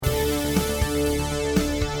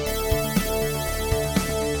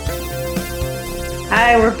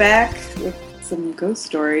Hi, we're back with some ghost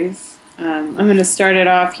stories. I'm going to start it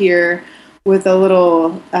off here with a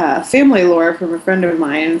little family lore from a friend of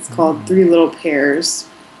mine. It's called Three Little Pears.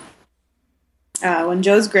 When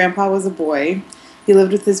Joe's grandpa was a boy, he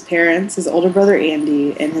lived with his parents, his older brother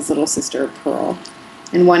Andy, and his little sister Pearl.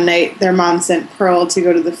 And one night, their mom sent Pearl to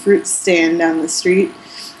go to the fruit stand down the street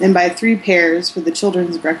and buy 3 pears for the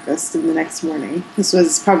children's breakfast in the next morning. This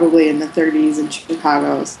was probably in the 30s in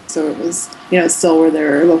Chicago, so it was, still where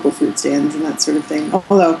there were local fruit stands and that sort of thing.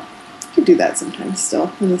 Although, you could do that sometimes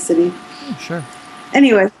still in the city. Sure.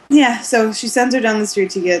 Anyway, yeah, so she sends her down the street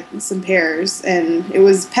to get some pears, and it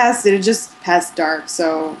had just passed dark,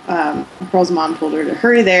 so Pearl's mom told her to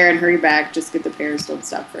hurry there and hurry back, just get the pears, don't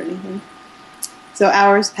stop for anything. So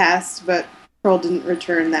hours passed, but Pearl didn't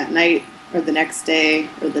return that night, or the next day,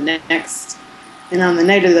 or the next. And on the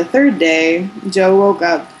night of the third day, Joe woke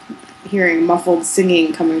up hearing muffled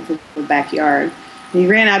singing coming from the backyard. And he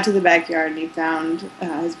ran out to the backyard, and he found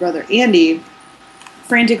his brother Andy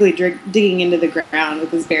frantically digging into the ground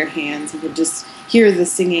with his bare hands. He could just hear the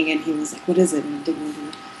singing, and he was like, what is it? And digging into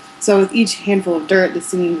it. So with each handful of dirt, the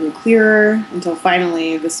singing grew clearer, until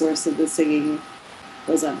finally the source of the singing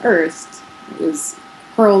was unearthed. It was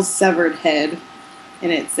Pearl's severed head,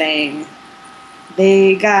 and it sang,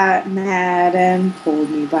 "They got mad and pulled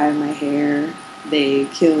me by my hair. They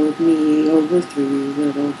killed me over 3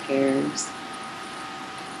 little pears."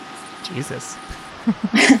 Jesus.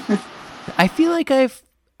 I feel like I've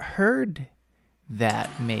heard that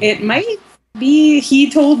maybe. It might be. He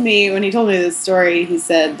told me, when he told me this story, he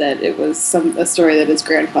said that it was a story that his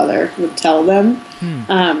grandfather would tell them.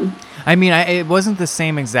 I mean, it wasn't the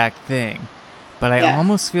same exact thing, but I Yeah.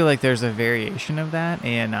 almost feel like there's a variation of that.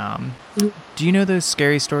 And do you know those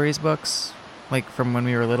Scary Stories books, like from when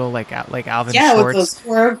we were little, like Alvin Schwartz? With those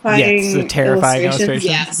horrifying, yes, the terrifying illustrations.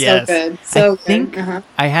 Yeah, yes. so good. So I think good.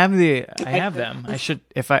 I have them. I should,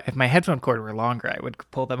 if my headphone cord were longer, I would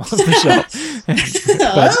pull them off the shelf.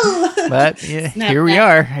 but yeah, here we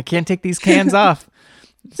are. I can't take these cans off.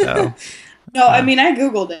 So. No, I mean, I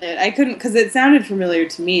Googled it. I couldn't, because it sounded familiar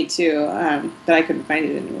to me, too, but I couldn't find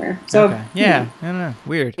it anywhere. So, okay. Yeah, I don't know.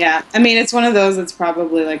 Weird. Yeah, I mean, it's one of those that's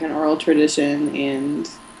probably like an oral tradition, and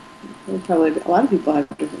probably a lot of people have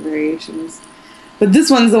different variations. But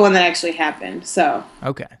this one's the one that actually happened, so.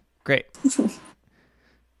 Okay, great.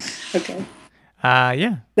 Okay.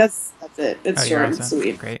 Yeah. That's it. It's short and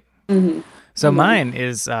sweet. Great. Mm-hmm. So mine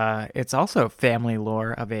is, it's also family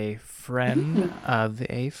lore of a friend of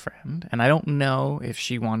a friend, and I don't know if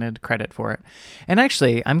she wanted credit for it. And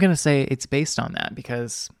actually, I'm going to say it's based on that,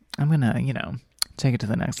 because I'm going to, take it to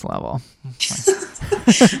the next level.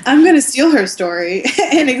 I'm going to steal her story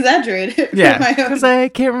and exaggerate it. Yeah, because I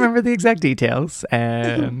can't remember the exact details,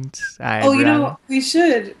 and we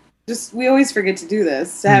should. We always forget to do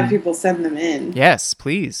this, to have people send them in. Yes,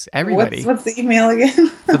 please, everybody. What's the email again?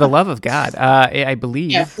 For the love of God. I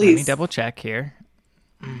believe. Yeah, please. Let me double check here.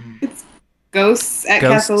 It's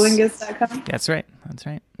ghosts@castlelingus.com. That's right.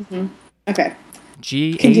 Mm-hmm. Okay.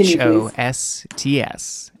 GHOSTS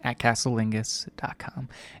 @castlelingus.com.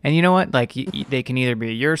 And you know what? Like, they can either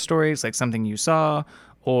be your stories, like something you saw,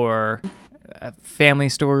 or a family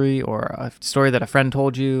story, or a story that a friend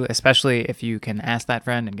told you, especially if you can ask that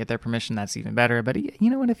friend and get their permission. That's even better. But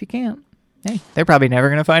you know what? If you can't, hey, they're probably never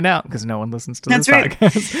going to find out, because no one listens to this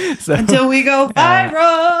podcast. So, until we go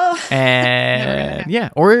viral. And yeah,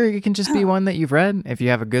 or it can just be one that you've read. If you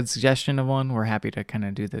have a good suggestion of one, we're happy to kind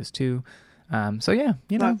of do those too. So yeah,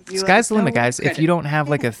 sky's the limit, guys. If you don't have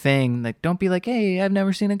like a thing, like, don't be like, hey, I've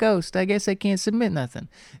never seen a ghost, I guess I can't submit nothing.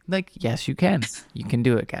 Like, yes, you can. You can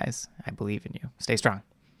do it, guys. I believe in you. Stay strong.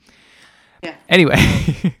 Yeah. Anyway.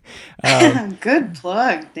 Good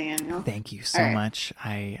plug, Daniel. Thank you so much.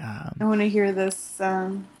 I want to hear this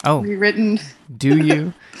rewritten. Do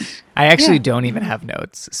you? I actually don't even have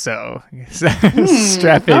notes, so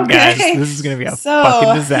strap in, guys. This is going to be a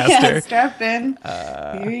fucking disaster. Yeah, strap in.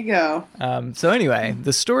 Here you go. So anyway,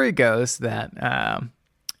 the story goes that,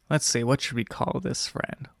 let's see, what should we call this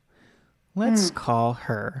friend? Let's call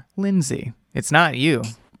her Lindsay. It's not you,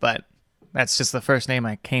 but that's just the first name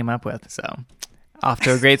I came up with, so off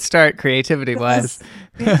to a great start, creativity-wise.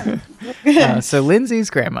 So Lindsay's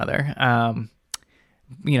grandmother,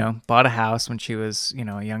 bought a house when she was,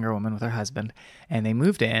 a younger woman with her husband, and they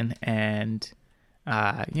moved in, and,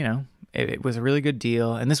 it was a really good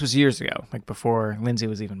deal. And this was years ago, like before Lindsay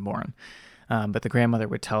was even born. But the grandmother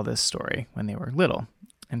would tell this story when they were little.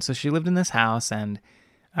 And so she lived in this house, and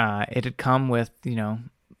it had come with,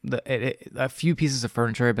 a few pieces of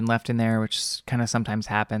furniture had been left in there, which kind of sometimes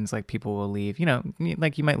happens. Like people will leave,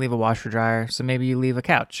 like you might leave a washer dryer, so maybe you leave a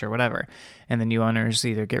couch or whatever, and the new owners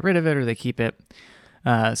either get rid of it or they keep it.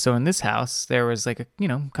 So in this house, there was like a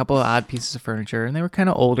couple of odd pieces of furniture, and they were kind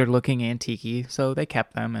of older looking, antique-y, so they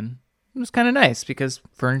kept them, and it was kind of nice because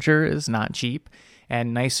furniture is not cheap,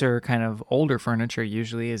 and nicer kind of older furniture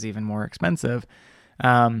usually is even more expensive.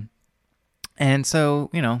 And so,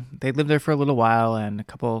 they lived there for a little while, and a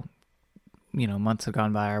couple, months have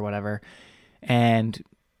gone by or whatever. And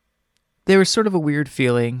there was sort of a weird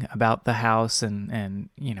feeling about the house, and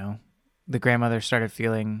the grandmother started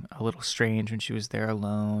feeling a little strange when she was there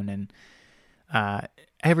alone. And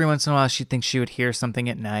every once in a while, she'd think she would hear something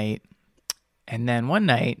at night. And then one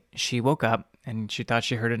night, she woke up, and she thought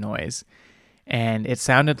she heard a noise. And it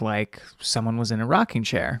sounded like someone was in a rocking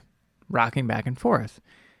chair, rocking back and forth.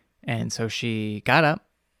 And so she got up.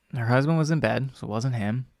 Her husband was in bed, so it wasn't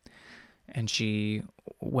him. And she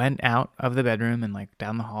went out of the bedroom and like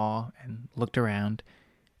down the hall and looked around.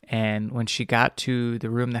 And when she got to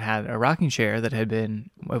the room that had a rocking chair it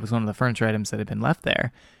was one of the furniture items that had been left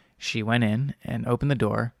there, she went in and opened the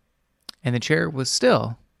door, and the chair was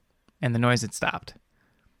still, and the noise had stopped.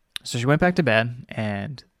 So she went back to bed,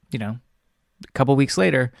 and, a couple weeks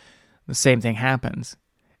later, the same thing happens.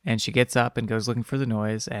 And she gets up and goes looking for the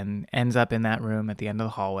noise and ends up in that room at the end of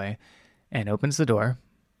the hallway and opens the door,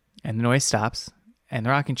 and the noise stops, and the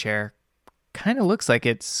rocking chair kind of looks like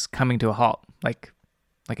it's coming to a halt.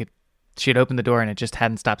 She had opened the door and it just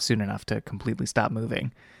hadn't stopped soon enough to completely stop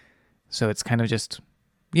moving. So it's kind of just,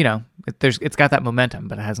 it's got that momentum,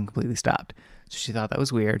 but it hasn't completely stopped. So she thought that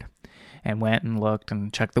was weird and went and looked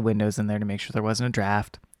and checked the windows in there to make sure there wasn't a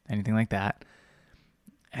draft, anything like that.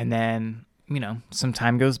 And then some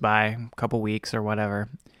time goes by, a couple weeks or whatever,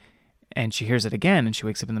 and she hears it again, and she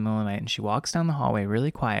wakes up in the middle of the night, and she walks down the hallway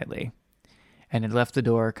really quietly, and had left the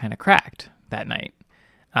door kind of cracked that night.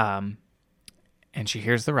 And she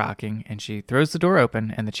hears the rocking, and she throws the door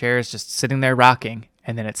open, and the chair is just sitting there rocking,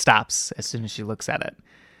 and then it stops as soon as she looks at it.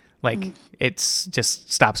 Like, it's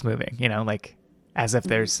just stops moving, like as if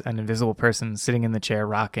there's an invisible person sitting in the chair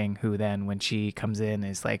rocking, who then, when she comes in,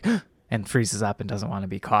 is like, and freezes up and doesn't want to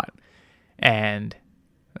be caught. And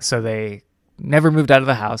so they never moved out of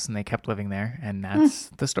the house, and they kept living there, and that's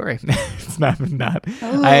the story. It's not.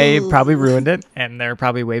 Oh. I probably ruined it, and there are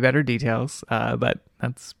probably way better details, but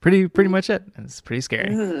that's pretty much it. And it's pretty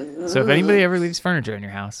scary. So if anybody ever leaves furniture in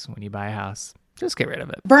your house when you buy a house, just get rid of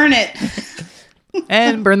it. Burn it.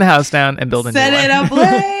 And burn the house down and build a new one. Set it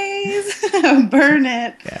ablaze. Burn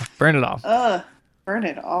it. Yeah, burn it all. Burn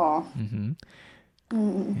it all.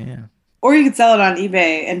 Mm-hmm. Yeah. Or you could sell it on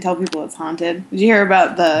eBay and tell people it's haunted. Did you hear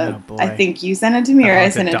about I think you sent it to me, or I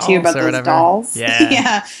sent it to you about those dolls? Yeah.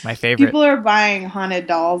 Yeah. My favorite. People are buying haunted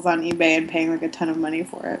dolls on eBay and paying like a ton of money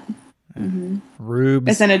for it. Mm-hmm. Rubes.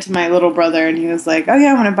 I sent it to my little brother, and he was like, "Oh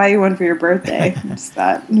yeah, I want to buy you one for your birthday." I just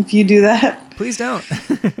thought, if you do that, please don't.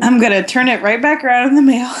 I'm gonna turn it right back around in the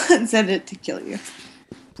mail and send it to kill you.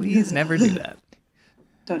 Please never do that.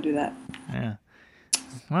 Don't do that. Yeah.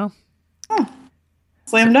 Well.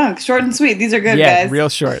 Slam dunk, short and sweet. These are good, guys. Yeah, real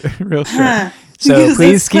short. So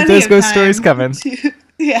please keep those ghost stories coming.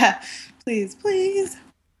 Yeah, please.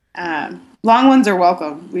 Long ones are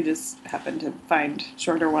welcome. We just happen to find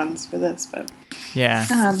shorter ones for this, but yeah.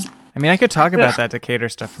 I mean, I could talk about that Decatur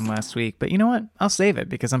stuff from last week, but you know what? I'll save it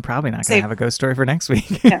because I'm probably not going to have a ghost story for next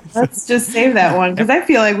week. Yeah, let's just save that one because I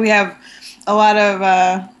feel like we have a lot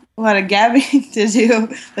of gabbing to do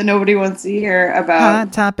that nobody wants to hear about.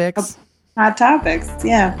 Hot topics. Hot topics,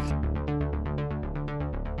 yeah.